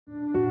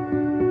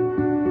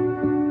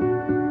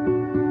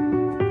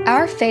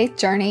Our faith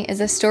journey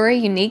is a story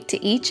unique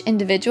to each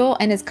individual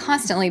and is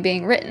constantly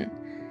being written.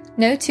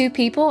 No two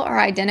people are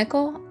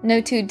identical,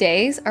 no 2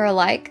 days are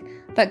alike,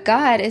 but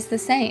God is the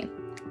same.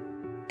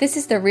 This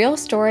is the Real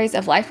Stories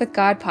of Life with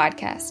God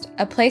podcast,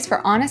 a place for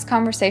honest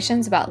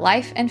conversations about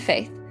life and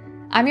faith.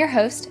 I'm your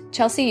host,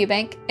 Chelsea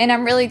Eubank, and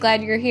I'm really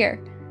glad you're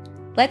here.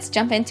 Let's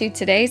jump into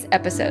today's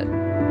episode.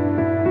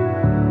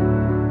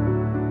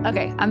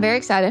 Okay, I'm very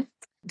excited.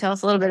 Tell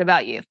us a little bit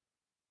about you.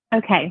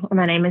 Okay, well,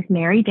 my name is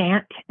Mary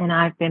Dant, and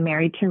I've been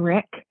married to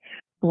Rick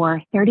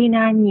for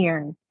 39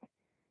 years.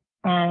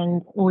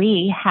 And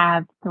we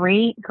have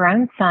 3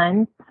 grown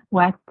sons,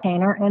 Wes,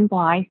 Tanner, and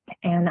Blythe,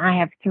 and I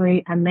have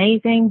 3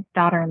 amazing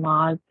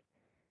daughter-in-laws,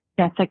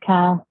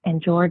 Jessica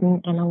and Jordan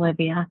and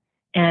Olivia,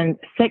 and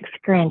 6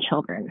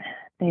 grandchildren.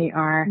 They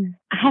are,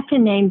 I have to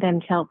name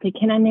them, Chelsea.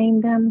 Can I name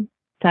them?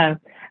 So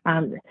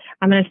I'm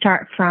going to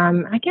start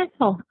from, I guess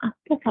I'll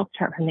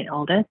start from the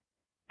oldest.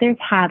 There's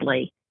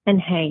Hadley and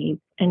Hayes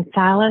and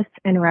Silas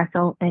and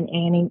Russell and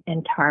Annie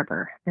and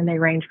Tarver. And they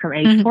range from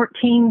age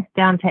 14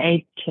 down to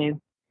age 2.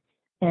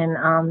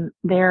 And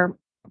they're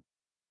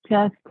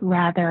just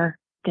rather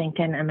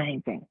stinking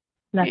amazing.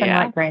 Nothing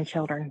like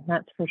grandchildren,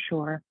 that's for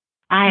sure.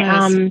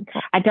 I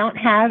don't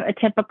have a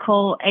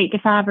typical 8 to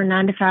 5 or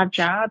 9 to 5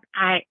 job.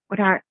 What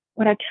I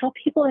tell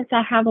people is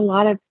I have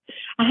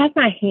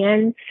my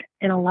hands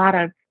in a lot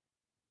of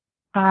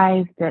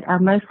pies that are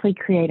mostly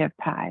creative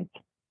pies.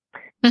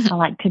 I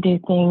like to do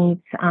things,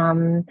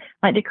 I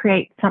like to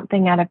create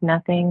something out of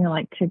nothing. I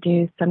like to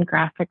do some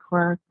graphic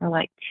work. I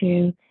like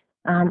to,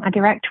 I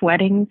direct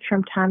weddings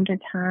from time to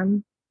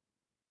time.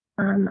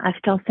 I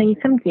still sing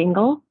some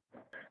jingles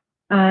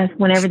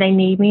whenever they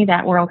need me.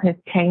 That world has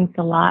changed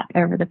a lot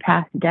over the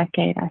past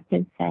decade, I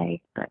should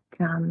say. But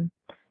I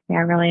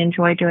really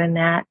enjoy doing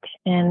that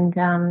and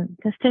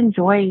just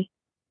enjoy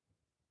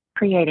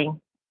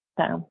creating.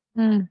 So,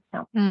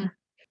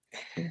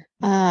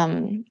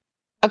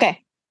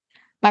 Okay.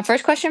 My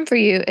first question for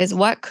you is,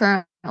 what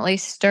currently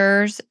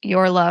stirs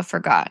your love for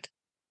God?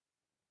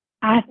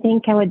 I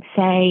think I would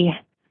say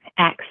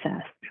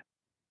access.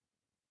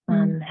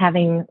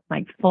 Having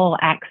like full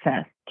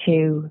access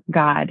to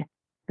God,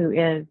 who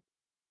is,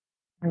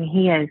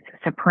 He is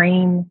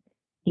supreme.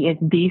 He is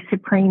the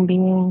supreme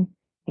being.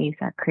 He's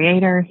our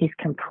creator. He's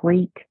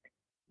complete.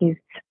 He's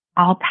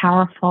all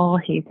powerful.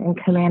 He's in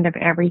command of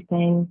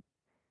everything,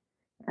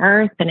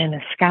 earth and in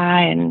the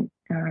sky. And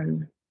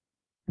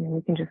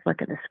we can just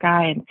look at the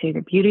sky and see the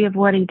beauty of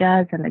what He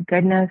does and the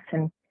goodness,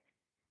 and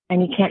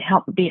you can't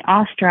help but be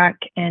awestruck.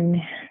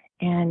 And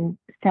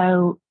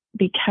so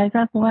because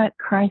of what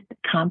Christ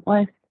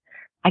accomplished,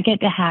 I get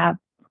to have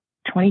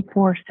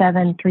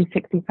 24/7,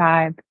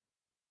 365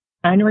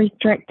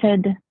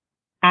 unrestricted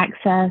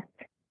access,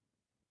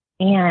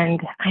 and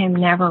I am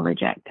never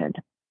rejected.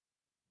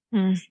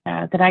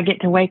 That I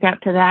get to wake up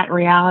to that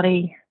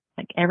reality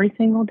like every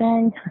single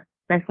day,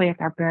 especially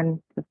if I've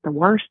been just the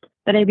worst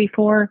the day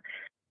before.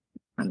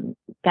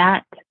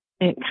 That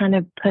it kind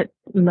of puts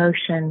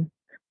motion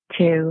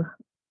to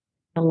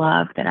the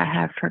love that I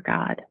have for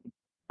God.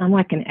 I'm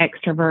like an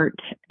extrovert,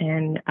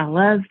 and I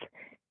love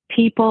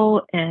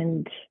people,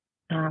 and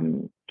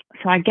so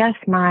I guess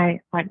my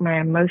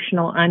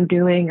emotional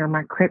undoing or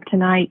my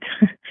kryptonite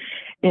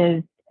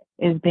is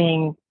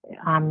being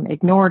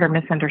ignored or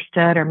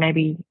misunderstood, or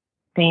maybe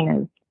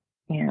seen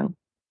as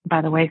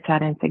by the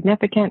wayside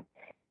insignificant.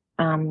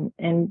 And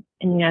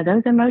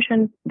those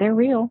emotions, they're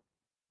real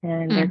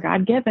and they're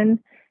God-given,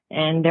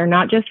 and they're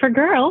not just for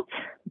girls.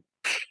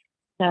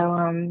 So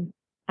I'm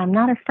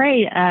not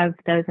afraid of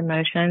those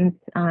emotions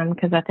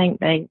because I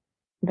think they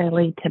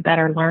lead to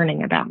better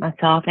learning about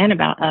myself and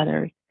about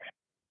others.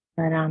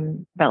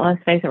 But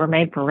let's face it, we're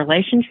made for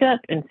relationship,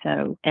 and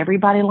so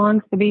everybody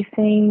longs to be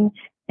seen,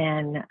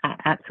 and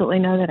I absolutely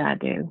know that I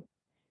do.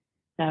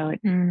 So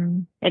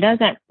it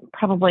doesn't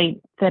probably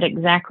fit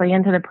exactly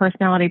into the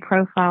personality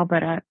profile,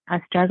 but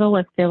I struggle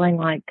with feeling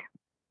like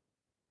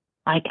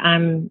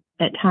I'm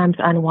at times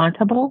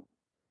unwantable.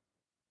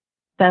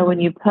 So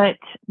when you put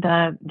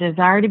the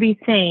desire to be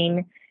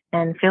seen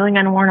and feeling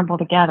unwarrantable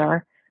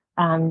together,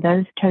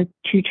 those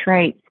two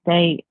traits,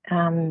 they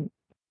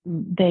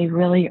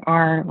really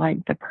are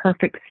like the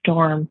perfect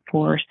storm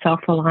for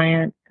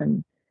self-reliance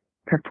and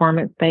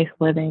performance-based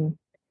living.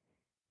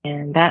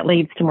 And that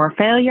leads to more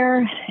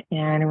failure,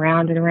 and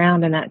around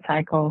in that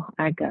cycle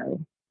I go.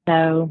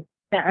 So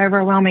the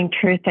overwhelming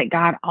truth that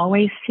God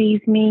always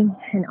sees me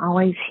and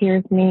always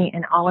hears me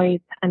and always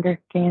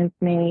understands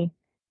me,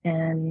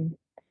 and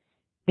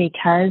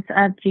because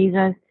of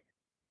Jesus,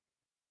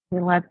 He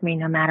loves me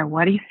no matter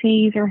what He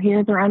sees or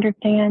hears or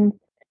understands.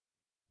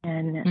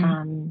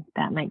 And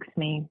that makes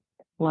me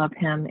love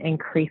Him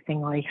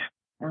increasingly.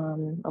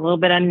 A little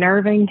bit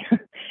unnerving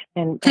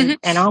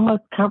and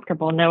almost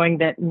comfortable knowing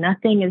that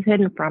nothing is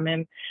hidden from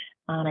Him.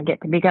 I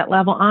get to be gut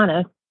level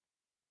honest.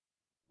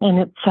 And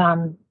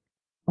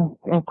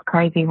it's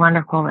crazy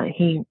wonderful that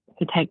He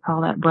takes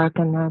all that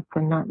brokenness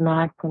and that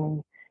mess,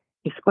 and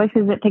He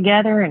squishes it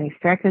together, and He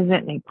stretches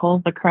it, and He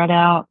pulls the crud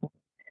out.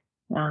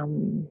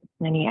 And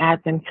He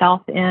adds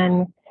Himself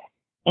in.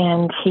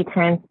 and he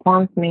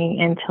transforms me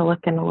into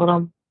looking a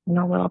little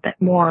bit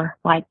more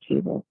like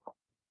Jesus.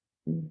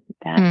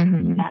 That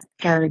Mm-hmm. that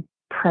stirred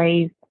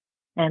praise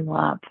and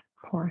love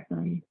for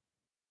him.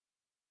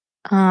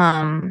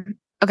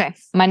 Okay.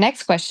 My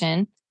next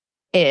question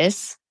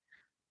is,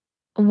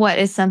 what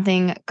is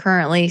something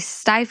currently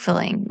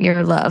stifling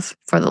your love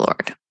for the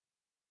Lord?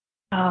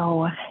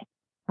 Oh,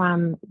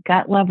 from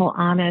gut level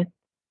honest,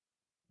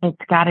 it's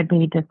got to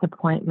be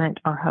disappointment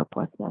or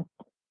hopelessness.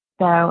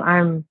 So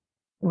I'm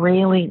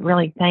really,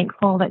 really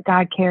thankful that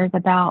God cares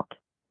about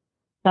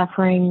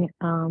suffering,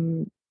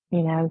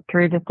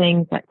 through the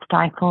things that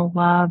stifle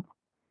love,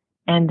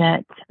 and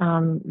that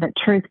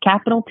truth,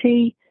 capital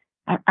T.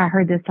 I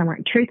heard this somewhere.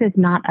 Truth is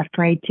not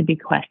afraid to be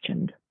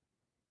questioned.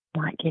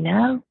 Like,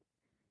 I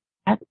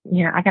got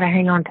to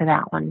hang on to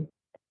that one.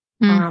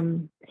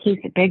 He's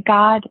a big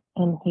God,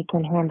 and he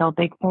can handle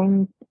big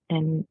things,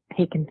 and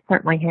he can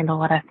certainly handle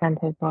what I send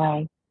his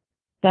way.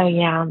 So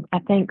yeah, I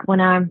think when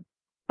I'm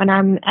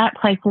at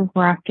places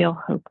where I feel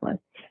hopeless,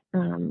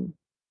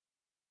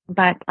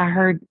 but I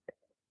heard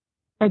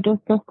so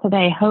just this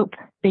today, hope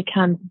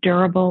becomes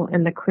durable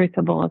in the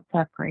crucible of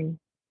suffering.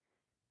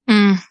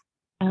 Mm.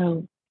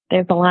 Oh,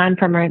 there's a line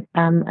from a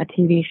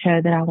TV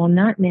show that I will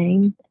not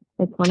name.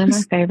 It's one of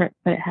my favorites,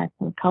 but it has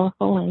some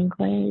colorful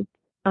language.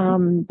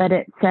 But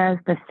it says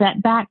the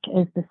setback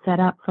is the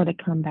setup for the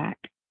comeback.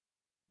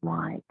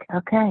 Like,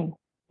 okay,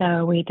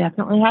 so we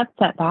definitely have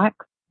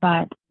setbacks,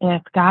 but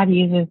if God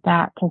uses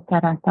that to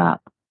set us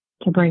up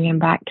to bring him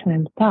back to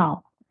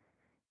himself,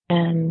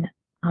 then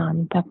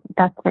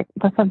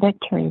that's a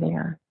victory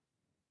there.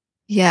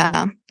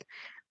 Yeah.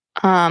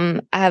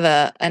 I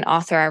have an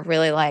author I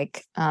really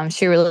like.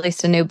 She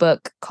released a new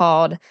book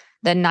called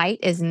The Night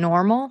is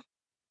Normal,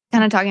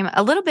 kind of talking about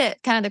a little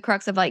bit kind of the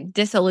crux of like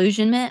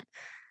disillusionment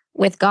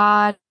with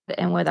God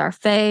and with our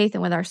faith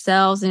and with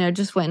ourselves,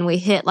 just when we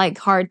hit like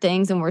hard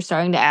things and we're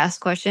starting to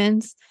ask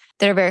questions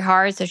that are very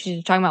hard. So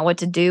she's talking about what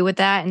to do with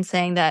that and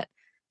saying that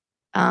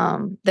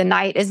the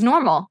night is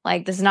normal.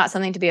 Like, this is not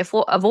something to be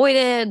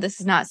avoided.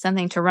 This is not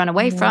something to run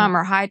away from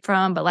or hide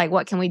from, but like,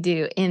 what can we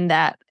do in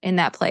that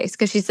place?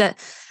 Because she said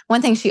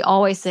one thing she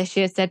always says,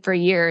 she has said for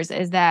years,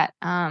 is that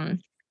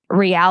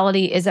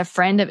reality is a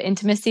friend of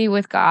intimacy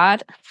with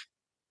God.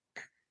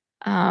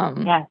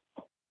 Yes.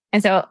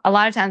 And so a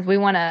lot of times we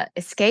want to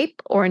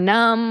escape or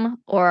numb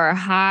or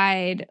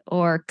hide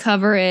or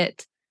cover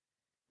it,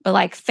 but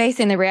like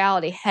facing the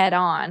reality head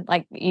on,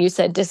 like you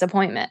said,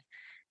 disappointment.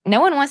 No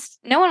one wants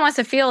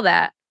to feel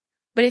that.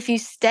 But if you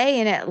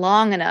stay in it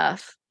long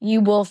enough,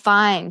 you will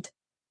find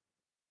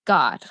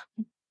God.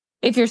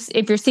 If you're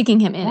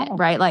seeking him in it,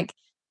 right? Like,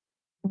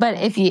 but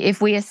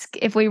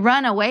if we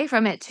run away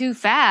from it too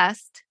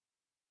fast,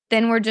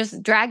 then we're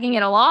just dragging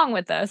it along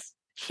with us,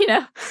 you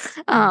know.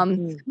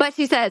 But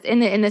she says in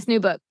this new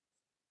book,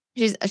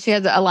 she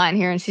has a line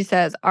here, and she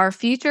says, "Our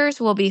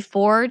futures will be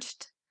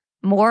forged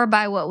more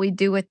by what we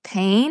do with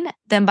pain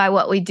than by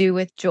what we do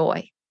with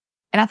joy."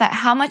 And I thought,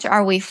 how much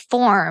are we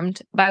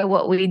formed by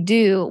what we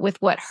do with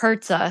what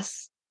hurts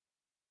us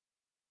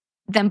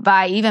than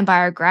by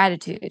our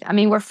gratitude? I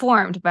mean, we're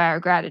formed by our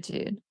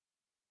gratitude.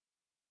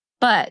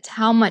 But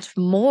how much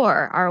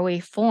more are we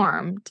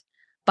formed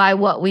by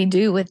what we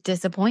do with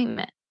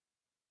disappointment?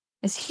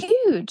 It's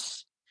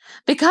huge.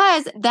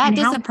 Because that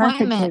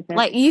disappointment,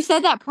 like you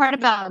said that part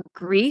about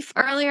grief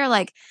earlier,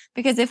 like,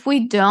 because if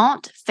we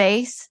don't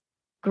face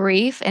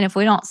grief and if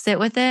we don't sit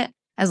with it,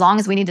 as long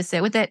as we need to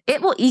sit with it,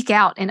 it will eke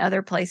out in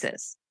other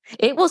places.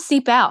 It will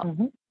seep out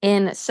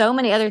in so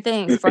many other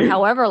things for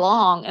however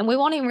long, and we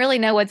won't even really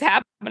know what's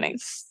happening.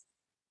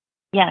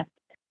 Yes.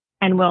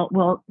 And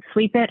we'll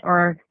sweep it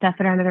or stuff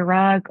it under the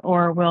rug,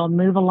 or we'll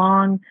move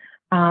along.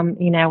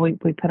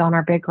 We put on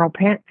our big girl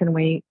pants, and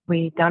we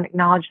don't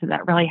acknowledge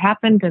that really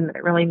happened, and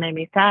it really made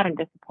me sad and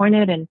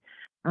disappointed. And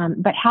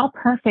but how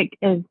perfect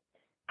is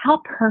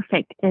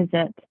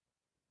it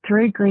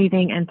through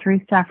grieving and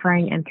through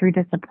suffering and through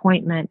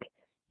disappointment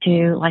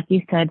to, like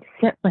you said,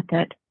 sit with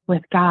it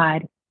with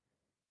God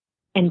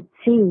and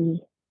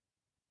see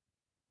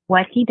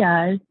what he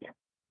does.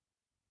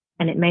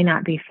 And it may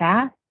not be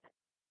fast,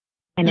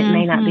 and it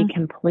may not be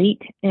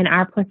complete in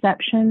our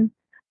perception,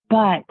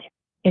 but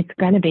it's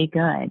going to be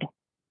good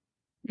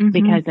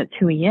because it's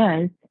who he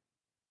is.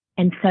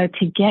 And so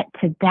to get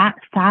to that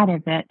side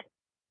of it,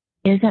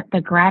 isn't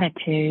the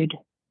gratitude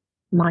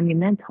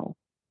monumental?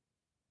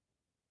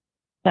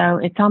 So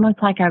it's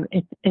almost like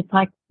it's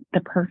like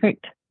the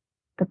perfect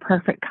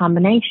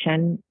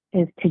combination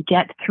is to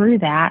get through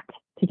that,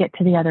 to get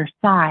to the other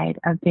side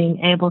of being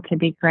able to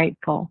be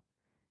grateful.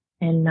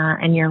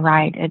 And you're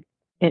right,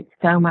 it's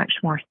so much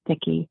more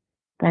sticky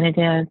than it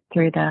is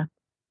through the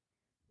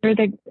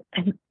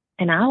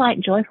and I like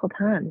joyful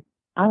times.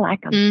 I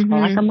like them. I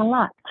like them a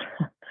lot.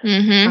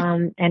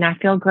 And I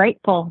feel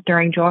grateful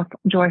during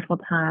joyful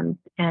times,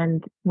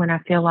 and when I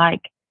feel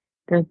like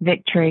there's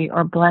victory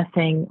or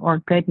blessing or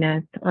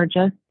goodness or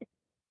just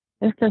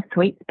a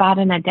sweet spot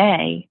in a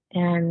day.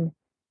 And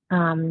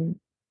I'm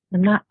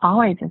not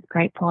always as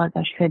grateful as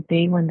I should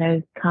be when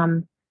those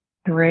come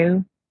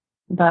through.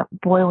 But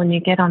boy, when you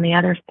get on the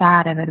other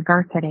side of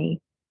adversity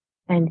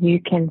and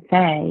you can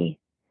say,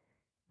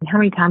 how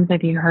many times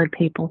have you heard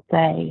people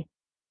say,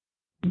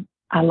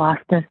 I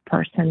lost this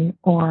person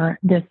or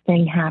this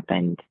thing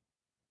happened?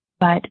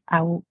 But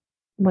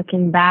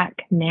looking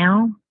back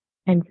now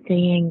and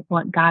seeing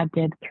what God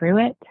did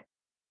through it,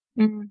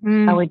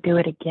 I would do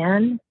it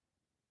again.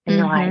 And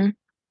you're like,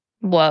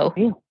 whoa.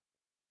 really?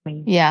 I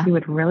mean, Yeah. you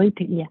would really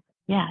do,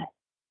 yeah.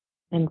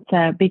 And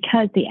so,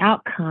 because the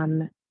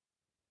outcome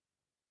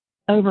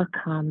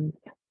overcomes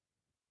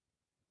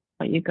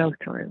what you go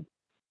through.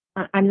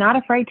 I'm not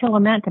afraid to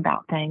lament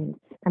about things.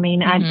 I mean,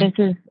 this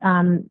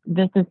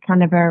is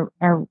kind of a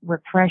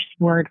refreshed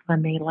word for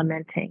me,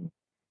 lamenting.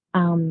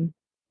 Laments,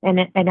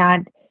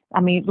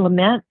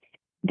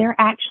 they're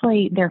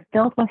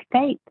filled with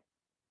faith,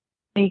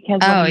 because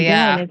what I'm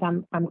doing is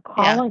I'm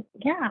calling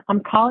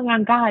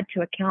on God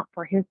to account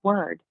for His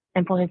word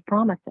and for His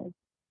promises.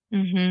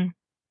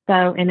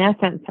 So in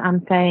essence,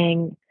 I'm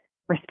saying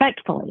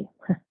respectfully,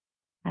 I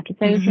have to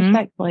say this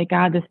respectfully,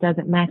 God, this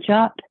doesn't match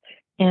up,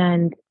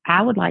 and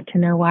I would like to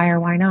know why or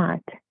why not.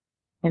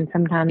 And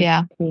sometimes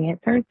He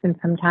answers, and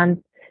sometimes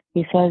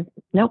He says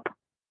nope.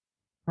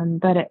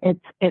 But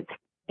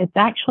it's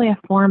actually a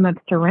form of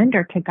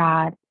surrender to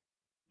God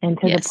and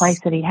to the place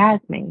that He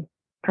has me,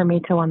 for me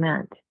to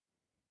lament.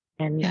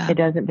 And it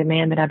doesn't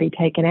demand that I be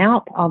taken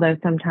out, although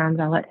sometimes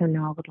I let Him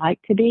know I would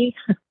like to be.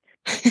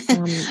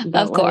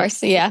 Of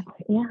course, yeah.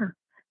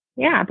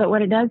 But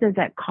what it does is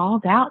it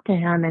calls out to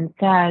Him and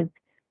says,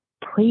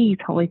 please,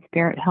 Holy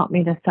Spirit, help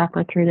me to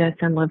suffer through this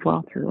and live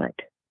well through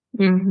it.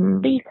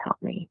 Please help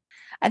me.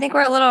 I think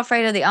we're a little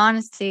afraid of the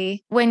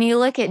honesty. When you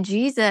look at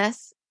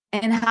Jesus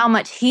and how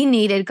much He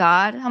needed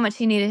God, how much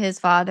He needed His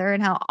Father,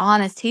 and how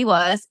honest He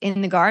was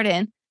in the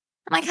garden,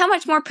 I'm like, how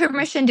much more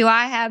permission do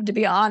I have to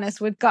be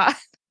honest with God?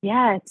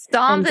 Yes.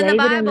 Psalms in the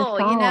David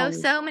Bible,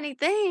 so many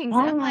things.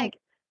 I'm like,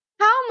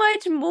 how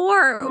much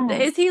more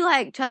is He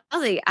like,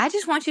 Chelsea, I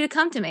just want you to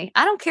come to me.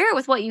 I don't care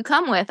with what you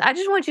come with. I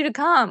just want you to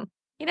come.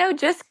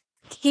 Just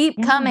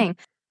keep coming.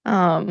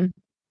 And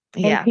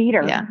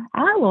Peter,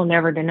 I will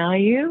never deny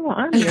you.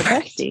 I'm your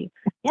bestie.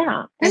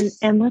 Yeah.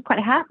 And look what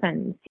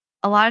happens.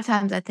 A lot of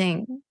times I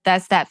think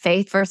that's that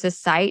faith versus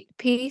sight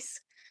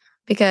piece,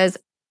 because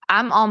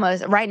I'm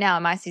almost right now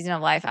in my season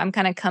of life, I'm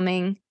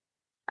coming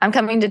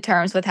to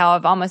terms with how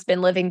I've almost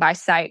been living by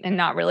sight and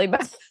not really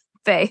by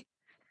faith.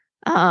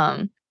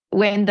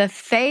 When the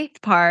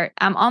faith part,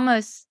 I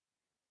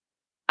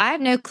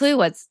have no clue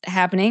what's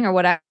happening or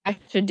what I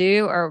should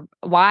do or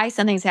why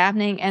something's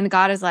happening. And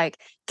God is like,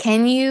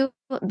 can you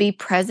be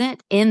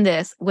present in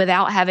this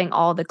without having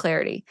all the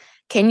clarity?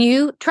 Can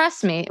you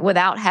trust me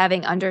without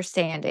having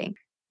understanding?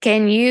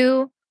 Can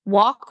you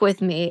walk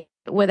with me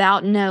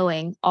without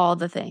knowing all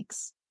the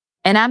things?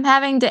 And I'm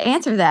having to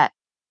answer that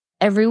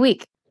every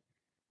week.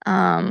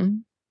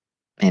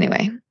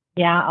 Anyway.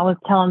 Yeah, I was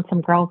telling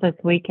some girls this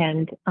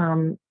weekend,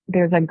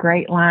 there's a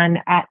great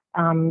line at,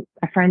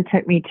 a friend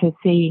took me to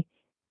see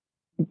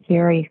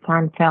Jerry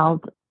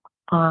Seinfeld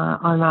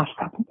on I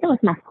think it was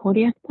my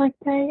 40th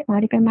birthday. It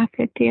might have been my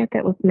 50th.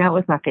 It was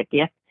my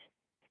 50th.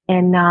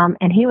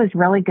 And he was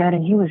really good,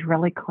 and he was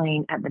really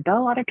clean at the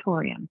Dole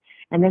Auditorium.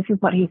 And this is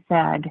what he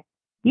said: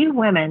 you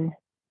women,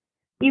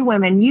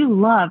 you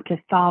love to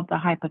solve the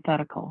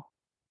hypothetical.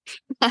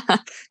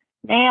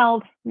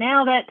 Nailed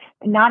it.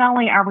 Not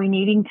only are we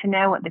needing to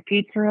know what the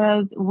future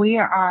is,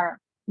 we're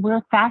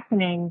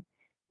fastening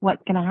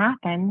what's going to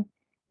happen,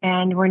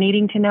 and we're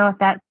needing to know if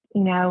that's,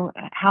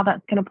 how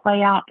that's going to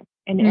play out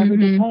in every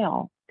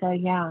detail. So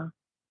yeah.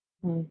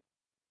 And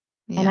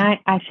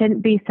I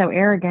shouldn't be so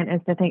arrogant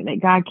as to think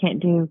that God can't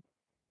do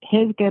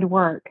His good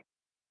work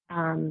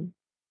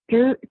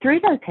through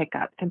those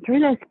hiccups and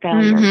through those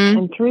failures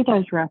and through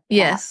those rough spots.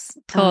 Yes,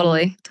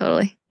 totally.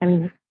 I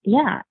mean,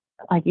 yeah,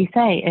 like you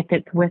say, if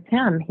it's with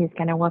Him, He's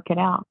going to work it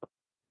out.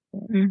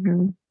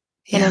 And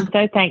I'm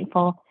so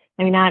thankful.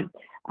 I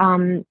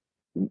mean,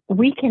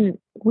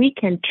 we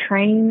can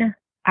train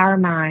our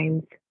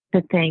minds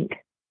to think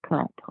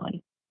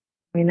correctly.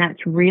 I mean,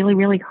 that's really,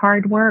 really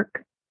hard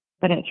work,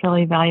 but it's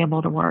really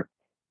valuable work.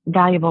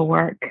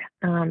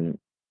 And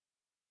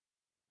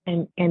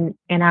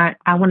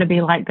I want to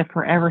be like the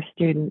forever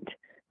student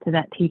to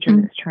that teacher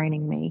that's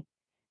training me.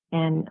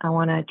 And I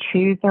want to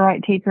choose the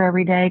right teacher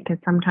every day, because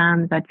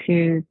sometimes I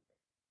choose,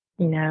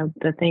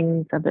 the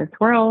things of this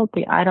world,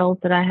 the idols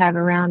that I have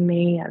around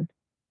me,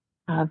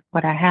 of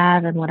what I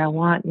have and what I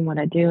want and what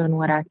I do and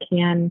what I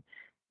can.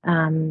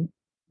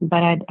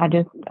 But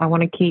I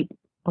want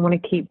to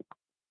keep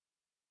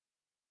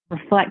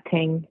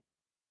reflecting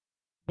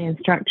the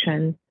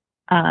instruction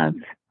of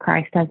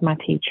Christ as my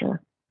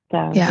teacher.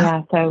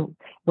 So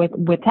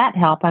with that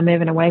help, I'm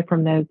moving away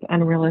from those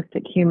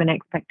unrealistic human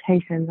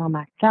expectations on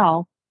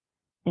myself,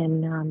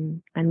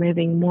 and I'm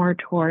moving more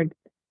towards,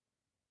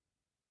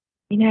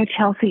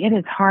 Chelsea,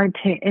 it's hard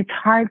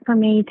for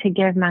me to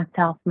give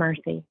myself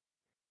mercy.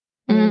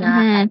 And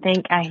I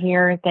think I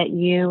hear that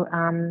you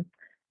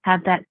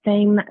have that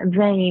same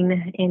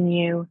vein in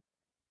you.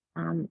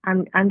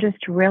 I'm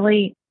just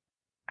really,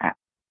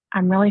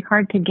 I'm really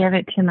hard to give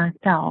it to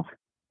myself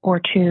or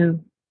to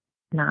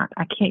not,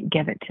 I can't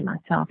give it to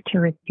myself to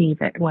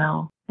receive it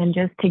well. And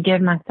just to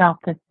give myself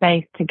the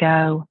space to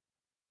go,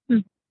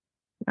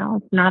 no,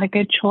 it's not a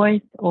good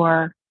choice,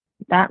 or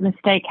that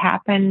mistake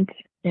happened.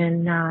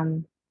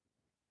 And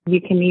you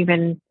can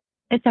even,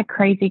 it's a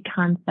crazy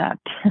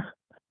concept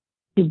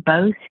to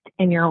boast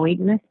in your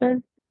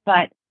weaknesses.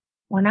 But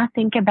when I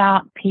think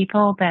about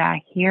people that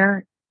I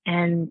hear,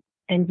 and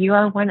you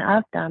are one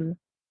of them,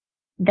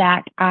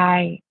 that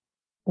I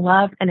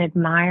love and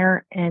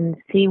admire and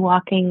see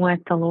walking with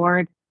the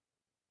Lord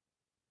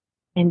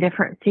in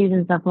different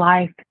seasons of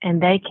life,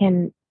 and they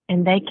can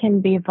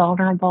be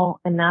vulnerable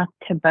enough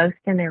to boast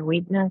in their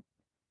weakness.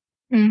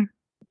 Mm.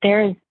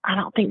 I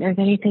don't think there's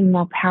anything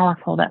more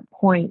powerful that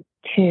points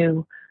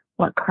to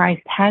what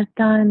Christ has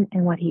done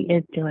and what he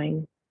is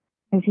doing.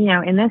 Because,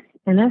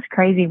 in this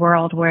crazy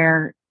world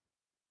where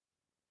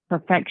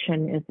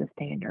perfection is the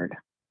standard,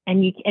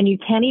 and you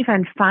can't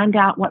even find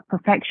out what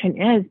perfection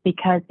is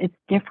because it's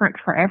different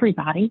for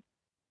everybody.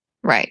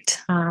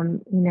 Right.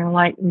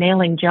 Like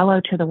nailing Jello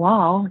to the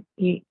wall,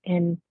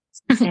 and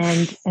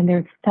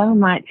there's so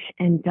much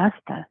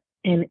injustice.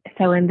 And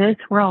so in this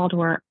world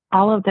where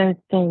all of those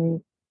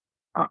things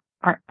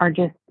are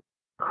just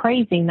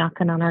crazy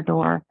knocking on our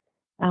door,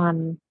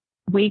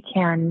 we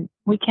can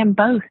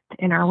boast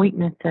in our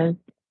weaknesses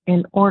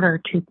in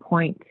order to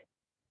point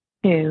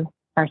to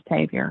our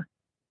Savior.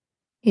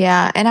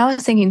 Yeah. And I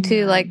was thinking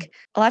too, like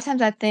a lot of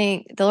times I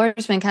think the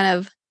Lord's been kind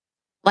of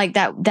like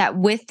that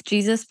with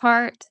Jesus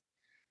part.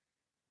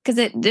 Because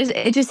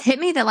it just hit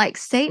me that like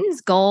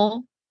Satan's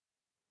goal,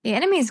 the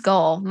enemy's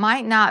goal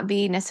might not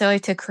be necessarily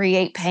to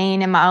create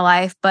pain in my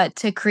life, but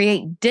to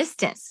create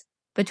distance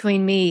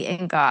between me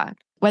and God,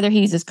 whether he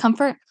uses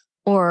comfort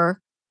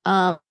or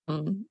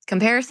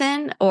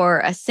comparison or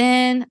a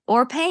sin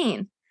or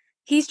pain.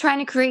 He's trying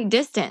to create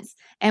distance.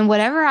 And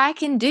whatever I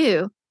can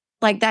do,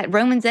 like that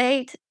Romans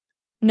 8,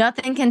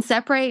 nothing can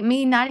separate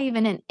me, not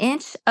even an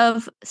inch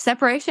of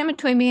separation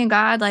between me and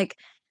God. Like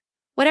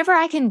whatever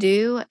I can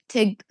do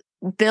to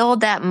build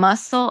that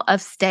muscle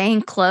of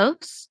staying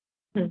close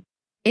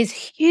is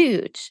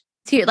huge.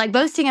 It's huge. Like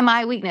boasting in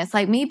my weakness,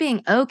 like me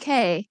being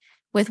okay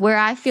with where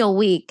I feel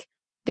weak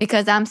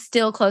because I'm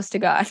still close to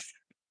God.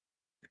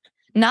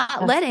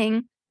 Not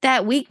letting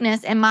that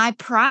weakness and my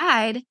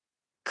pride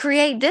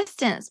create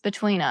distance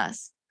between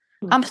us.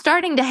 I'm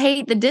starting to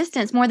hate the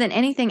distance more than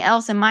anything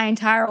else in my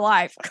entire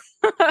life.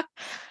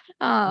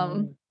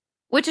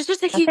 Which is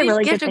just a huge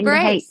really gift of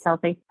grace.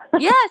 Chelsea.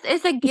 Yes,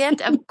 it's a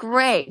gift of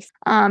grace.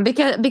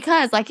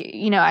 Because like,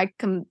 I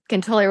can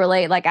totally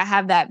relate. Like I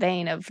have that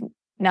vein of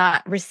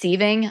not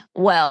receiving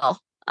well.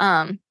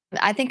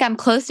 I think I'm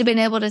close to being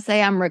able to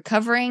say I'm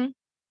recovering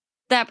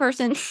that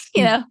person,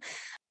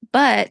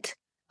 but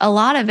a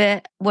lot of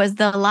it was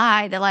the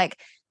lie that like,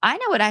 I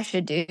know what I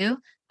should do.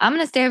 I'm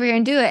going to stay over here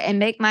and do it and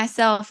make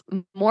myself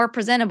more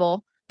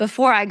presentable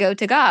before I go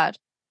to God.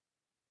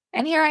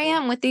 And here I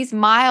am with these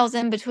miles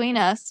in between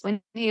us when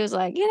he was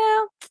like,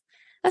 I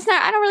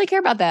don't really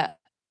care about that.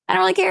 I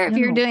don't really care if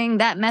you're doing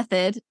that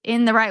method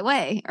in the right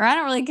way, or I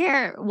don't really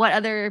care what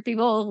other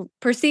people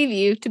perceive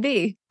you to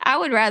be. I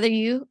would rather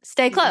you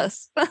stay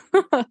close.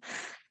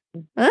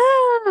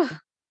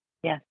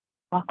 Yes.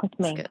 Walk with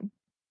me. Good.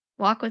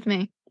 Walk with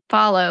me.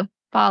 Follow.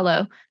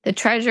 The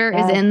treasure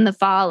is in the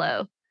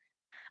follow.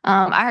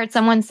 I heard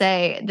someone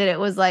say that it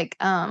was like,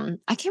 I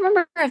can't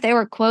remember if they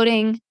were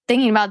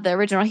thinking about the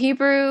original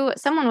Hebrew.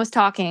 Someone was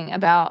talking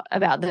about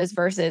those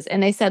verses,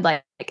 and they said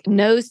like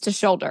nose to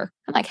shoulder.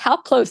 I'm like, how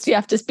close do you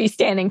have to be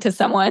standing to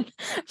someone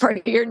for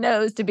your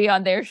nose to be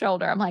on their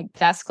shoulder? I'm like,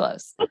 that's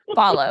close.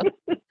 Follow.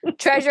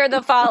 Treasure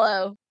the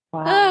follow.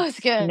 Wow. Oh, it's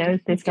good. Nose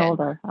to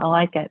shoulder. I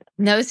like it.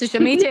 Nose to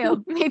shoulder. Me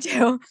too. Me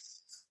too.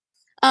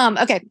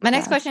 Okay. My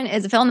next question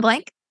is a fill in the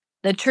blank.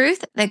 The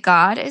truth that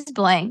God is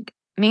blank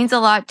means a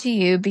lot to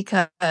you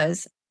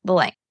because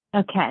blank.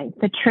 Okay.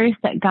 The truth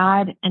that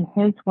God and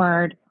his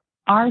word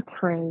are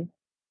true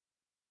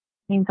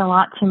means a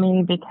lot to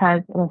me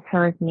because it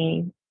assures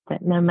me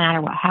that no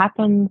matter what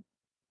happens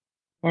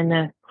in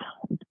this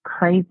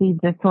crazy,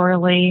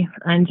 disorderly,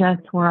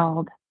 unjust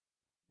world,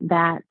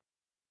 that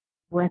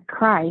with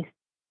Christ,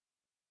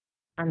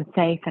 I'm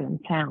safe and I'm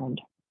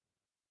sound.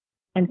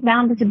 And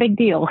sound is a big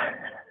deal.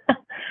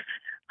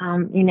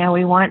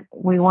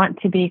 We want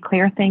to be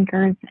clear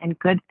thinkers and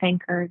good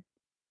thinkers.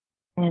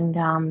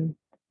 And,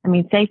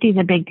 safety is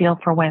a big deal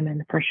for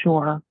women for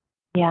sure.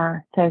 Yeah.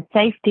 So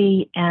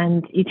safety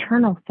and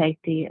eternal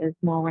safety is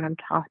more what I'm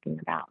talking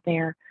about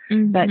there.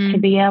 Mm-hmm. But to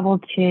be able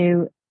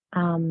to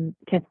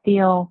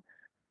feel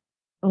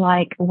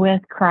like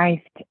with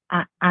Christ,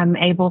 I'm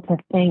able to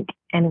think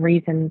and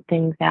reason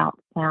things out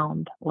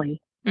soundly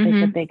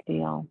is a big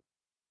deal.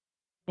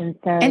 And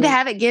to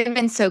have it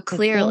given so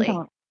clearly,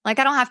 like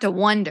I don't have to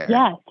wonder.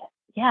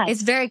 Yes.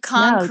 It's very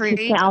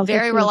concrete,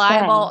 very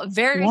reliable,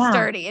 very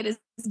sturdy. It is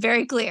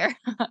very clear.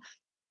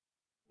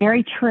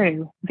 Very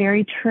true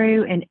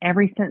in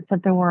every sense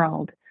of the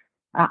world.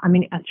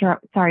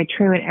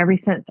 True in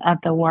every sense of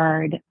the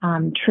word.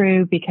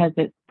 True because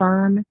it's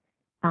firm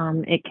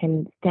It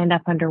can stand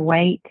up under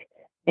weight.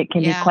 It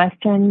can be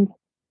questioned.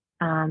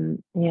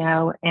 And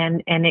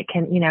it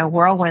can,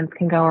 whirlwinds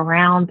can go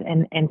around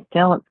and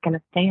still it's going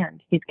to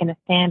stand. He's going to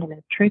stand and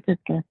his truth is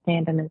going to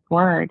stand in his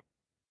word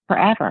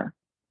forever.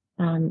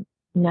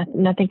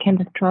 Nothing can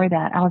destroy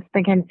that. I was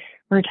thinking,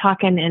 we were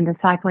talking in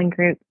discipling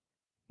group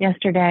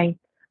yesterday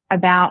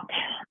about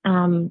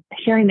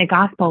sharing the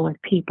gospel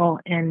with people.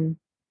 And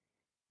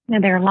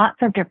there are lots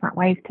of different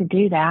ways to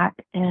do that.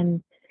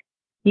 And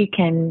you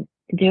can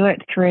do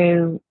it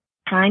through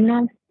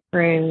kindness,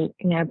 through,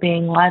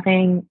 being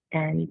loving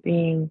and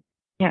being,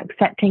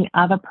 accepting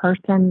of a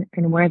person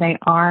and where they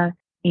are,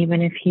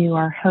 even if you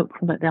are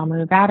hopeful that they'll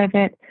move out of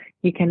it.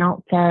 You can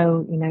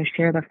also,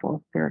 share the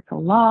full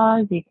spiritual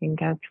laws. You can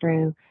go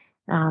through,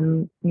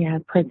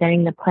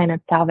 presenting the plan of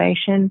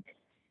salvation.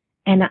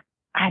 And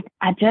I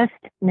just,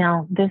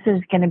 now this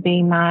is going to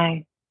be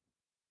my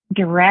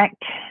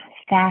direct,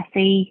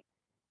 sassy,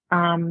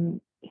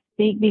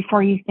 speak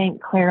before you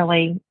think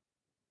clearly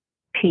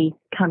piece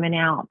coming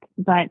out.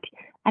 But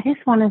I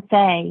just want to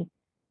say,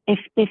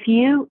 if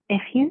you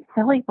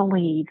really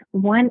believe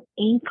one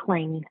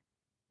inkling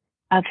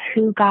of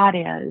who God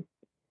is,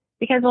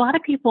 because a lot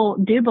of people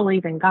do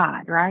believe in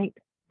God, right?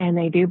 And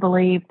they do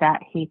believe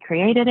that he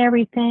created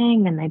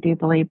everything, and they do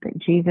believe that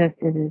Jesus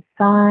is his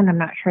son. I'm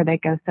not sure they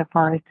go so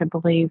far as to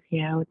believe,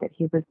 that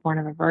he was born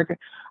of a virgin.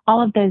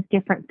 All of those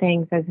different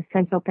things, those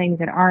essential things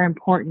that are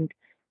important.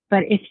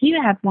 But if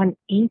you have one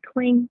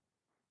inkling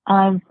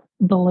of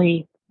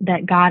belief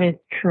that God is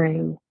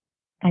true,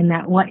 and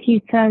that what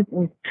he says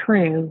is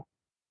true,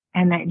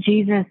 and that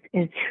Jesus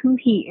is who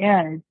he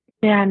is,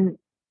 then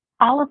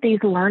all of these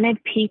learned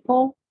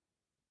people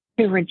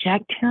who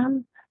reject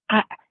him,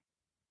 I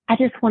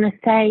just want to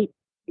say,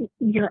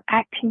 you're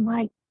acting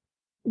like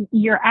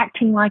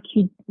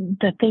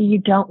the thing you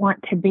don't want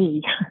to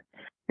be.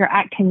 You're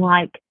acting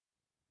like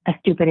a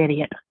stupid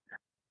idiot.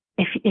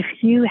 If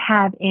you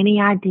have any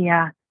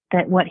idea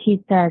that what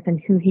he says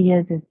and who he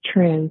is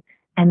true,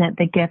 and that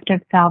the gift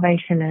of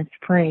salvation is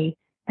free,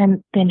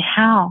 then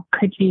how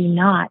could you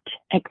not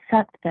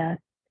accept this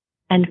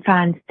and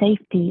find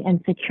safety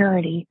and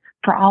security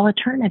for all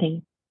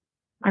eternity?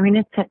 I mean,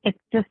 it's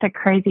just a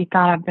crazy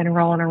thought I've been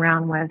rolling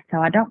around with. So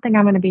I don't think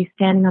I'm going to be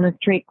standing on a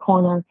street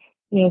corner,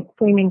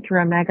 screaming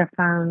through a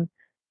megaphone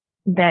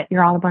that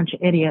you're all a bunch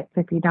of idiots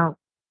if you don't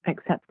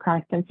accept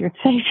Christ as your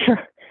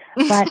Savior.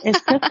 But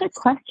it's just a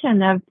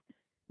question of,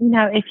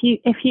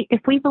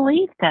 if we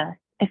believe this,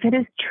 if it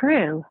is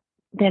true,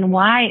 then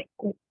why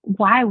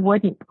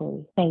wouldn't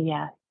we say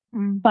yes?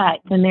 But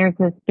then there's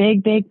this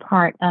big, big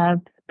part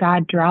of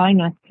God drawing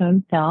us to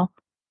himself,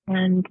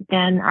 and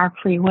then our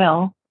free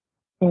will,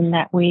 in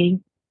that we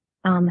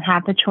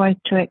have the choice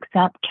to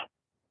accept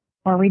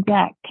or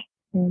reject.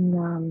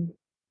 And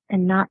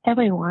not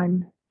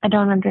everyone. I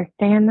don't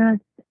understand this,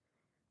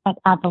 but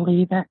I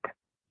believe it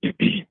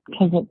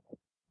because it's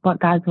what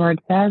God's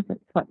word says.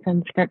 It's what's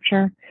in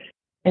scripture,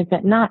 is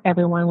that not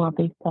everyone will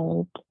be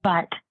saved.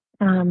 But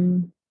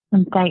I'm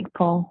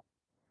thankful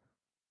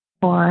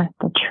for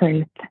the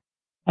truth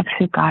of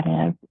who God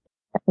is.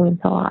 It means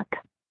a lot.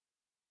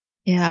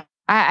 Yeah.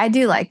 I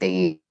do like that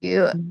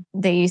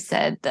you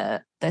said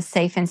the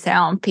safe and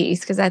sound piece,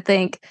 because I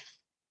think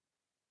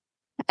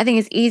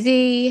it's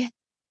easy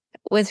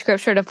with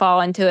scripture to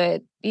fall into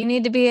it. You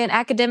need to be an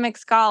academic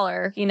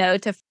scholar,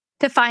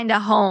 to find a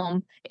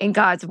home in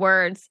God's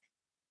words.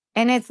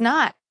 And it's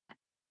not.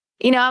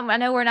 I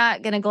know we're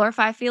not going to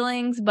glorify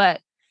feelings,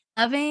 but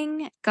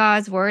loving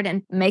God's word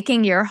and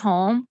making your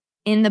home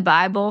in the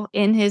Bible,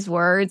 in his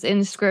words,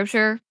 in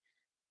scripture,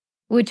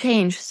 would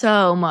change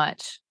so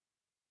much.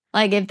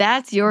 Like, if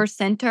that's your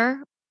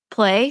center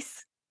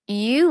place,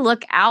 you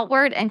look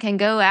outward and can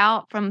go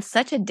out from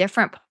such a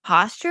different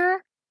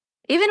posture,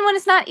 even when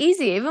it's not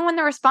easy, even when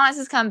the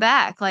responses come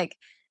back. But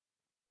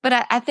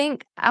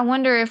I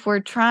wonder if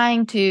we're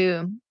trying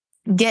to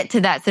get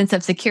to that sense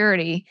of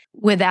security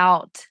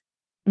without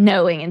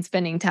knowing and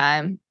spending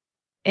time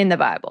in the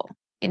Bible.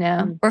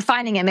 We're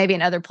finding it maybe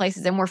in other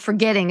places, and we're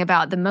forgetting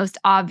about the most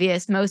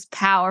obvious, most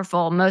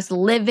powerful, most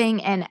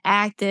living and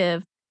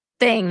active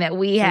thing that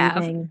we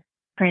have.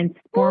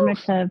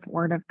 Transformative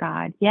word of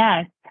God.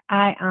 Yes.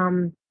 I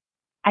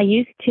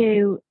used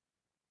to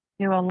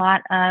do a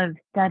lot of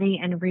study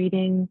and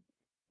reading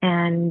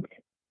and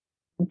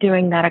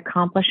doing that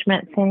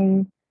accomplishment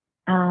thing.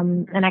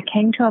 And I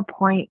came to a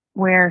point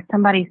where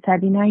somebody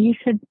said, you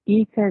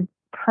should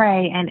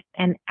pray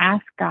and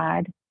ask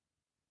God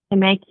to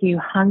make you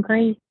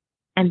hungry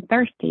and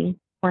thirsty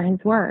for his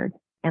word.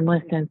 And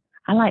listen,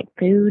 I like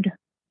food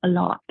a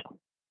lot.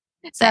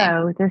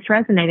 So this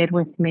resonated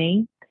with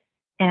me,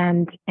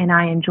 and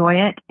I enjoy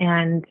it,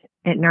 and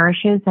it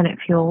nourishes and it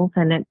fuels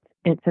and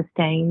it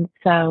sustains.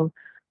 So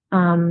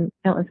it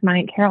was my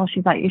Aunt Carol.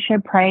 She's like, you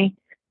should pray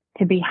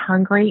to be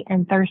hungry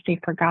and thirsty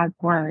for God's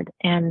word.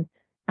 And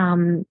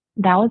that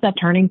was a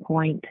turning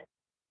point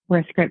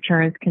where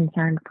scripture is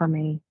concerned for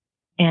me.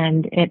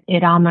 And it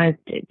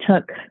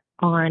took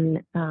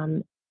on,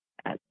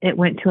 it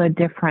went to a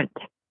different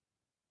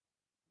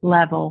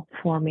level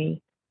for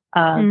me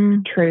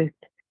of truth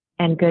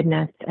and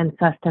goodness and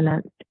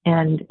sustenance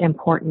and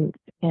importance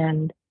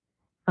and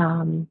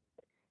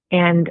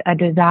a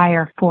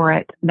desire for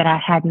it that I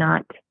had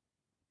not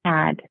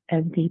had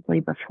as deeply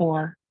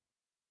before.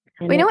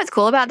 And you know what's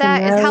cool about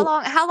that is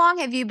how long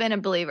have you been a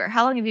believer?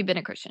 How long have you been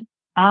a Christian?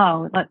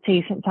 Oh, let's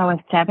see, since I was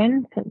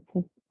 7.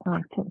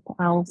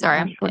 Sorry,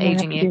 I'm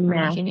aging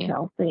you.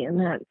 Chelsea, and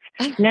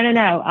that's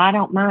no. I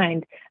don't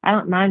mind. I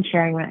don't mind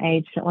sharing my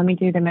age. So let me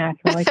do the math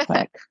really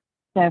quick.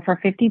 So for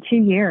 52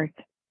 years.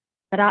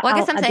 But I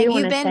guess I'm saying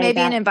you've been maybe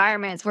in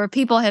environments where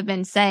people have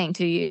been saying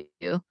to you,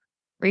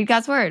 read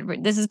God's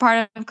word. This is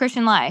part of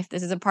Christian life.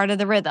 This is a part of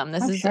the rhythm.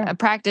 This is a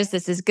practice.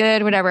 This is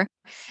good, whatever.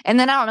 And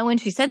then I don't know when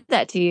she said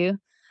that to you,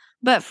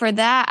 but for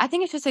that, I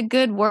think it's just a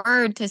good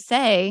word to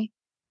say,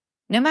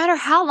 no matter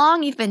how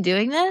long you've been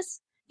doing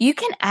this, you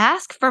can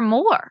ask for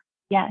more.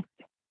 Yes.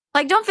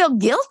 Like, don't feel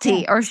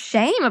guilty or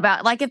shame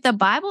about, like, if the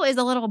Bible is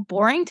a little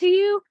boring to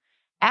you,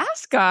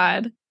 ask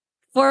God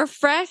for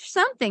fresh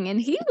something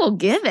and he will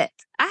give it.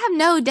 I have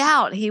no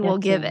doubt he will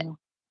give it.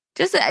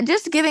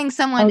 Just giving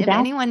someone, if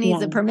anyone needs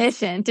the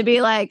permission to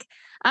be like,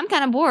 I'm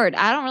kind of bored.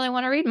 I don't really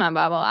want to read my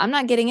Bible. I'm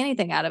not getting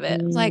anything out of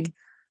it. It's like,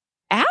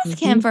 ask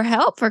him for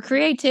help, for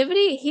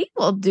creativity. He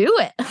will do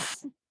it.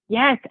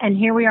 Yes. And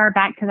here we are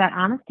back to that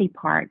honesty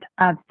part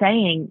of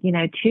saying,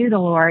 to the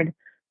Lord,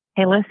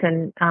 hey,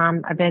 listen,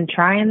 I've been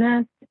trying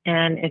this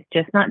and it's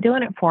just not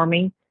doing it for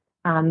me.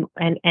 And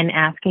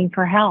asking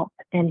for help.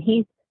 And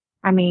he's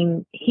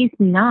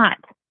not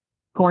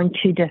going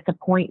to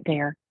disappoint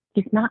there.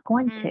 He's not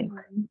going to.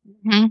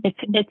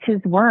 It's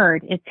his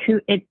word.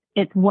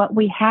 It's what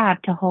we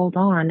have to hold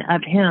on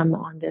of him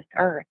on this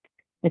earth.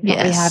 It's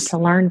what we have to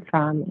learn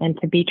from and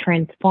to be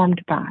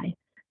transformed by.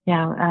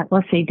 Yeah.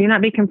 Let's see. Do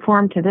not be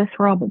conformed to this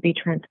world, but be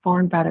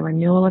transformed by the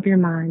renewal of your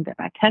mind, that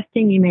by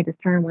testing you may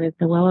discern what is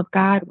the will of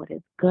God, what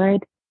is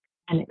good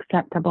and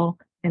acceptable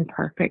and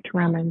perfect.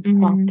 Romans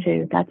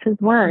 12:2. That's his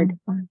word.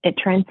 It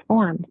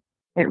transforms.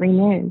 It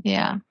renews.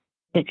 Yeah.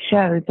 It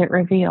shows. It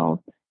reveals.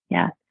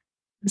 Yeah.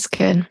 That's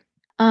good.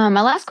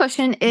 My last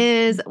question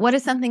is, what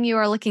is something you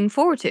are looking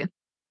forward to?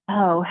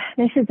 Oh,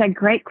 this is a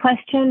great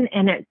question.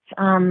 And it's,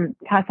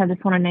 gosh, I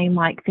just want to name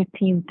like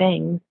 15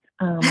 things.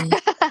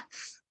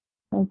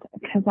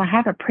 Because I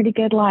have a pretty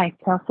good life,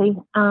 Chelsea.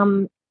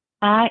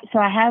 I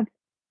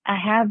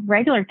have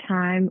regular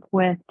time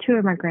with 2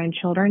 of my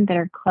grandchildren that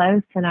are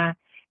close, and I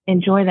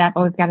enjoy that.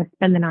 But we've got to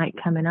spend the night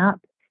coming up,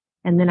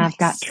 and then I've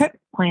got trips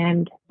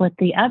planned with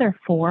the other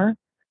 4,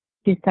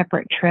 2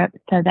 separate trips.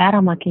 So that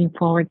I'm looking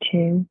forward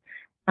to.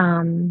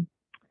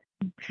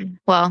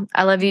 Well,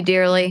 I love you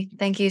dearly.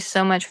 Thank you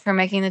so much for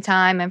making the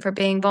time and for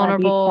being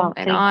vulnerable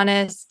and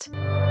honest.